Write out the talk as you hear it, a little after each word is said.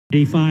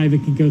N95,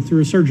 it can go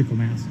through a surgical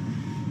mask.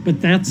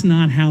 But that's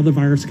not how the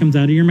virus comes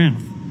out of your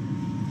mouth.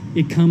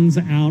 It comes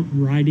out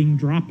riding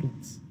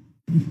droplets.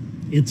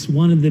 It's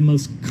one of the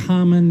most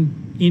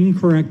common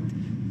incorrect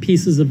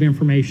pieces of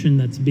information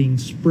that's being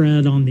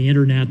spread on the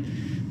internet,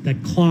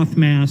 that cloth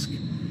masks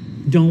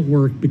don't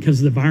work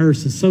because the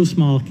virus is so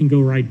small it can go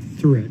right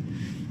through it.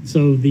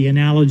 So the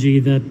analogy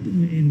that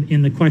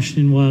in the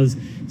question was,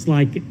 it's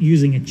like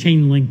using a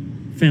chain link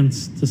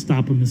fence to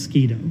stop a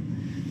mosquito.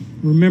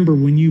 Remember,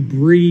 when you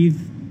breathe,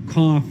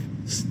 cough,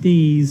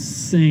 sneeze,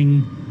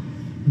 sing,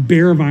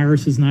 bear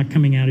virus is not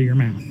coming out of your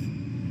mouth.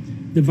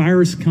 The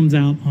virus comes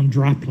out on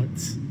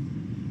droplets.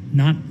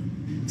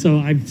 So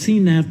I've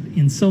seen that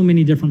in so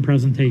many different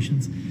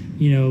presentations.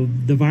 You know,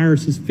 the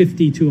virus is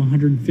 50 to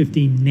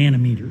 150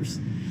 nanometers.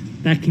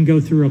 That can go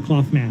through a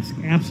cloth mask.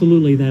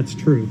 Absolutely, that's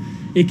true.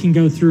 It can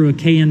go through a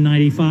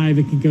KN95,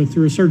 it can go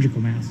through a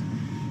surgical mask.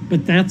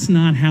 But that's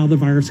not how the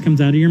virus comes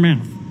out of your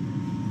mouth.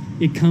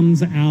 It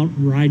comes out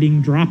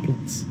riding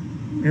droplets,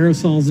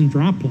 aerosols and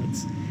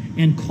droplets.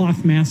 And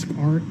cloth masks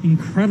are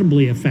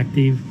incredibly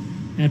effective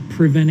at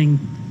preventing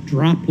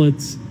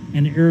droplets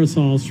and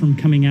aerosols from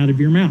coming out of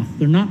your mouth.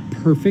 They're not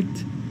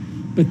perfect,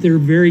 but they're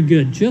very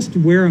good. Just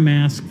wear a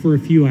mask for a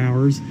few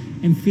hours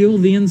and feel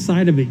the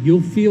inside of it.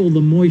 You'll feel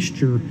the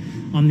moisture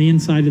on the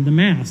inside of the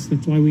mask.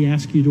 That's why we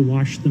ask you to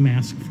wash the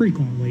mask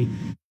frequently.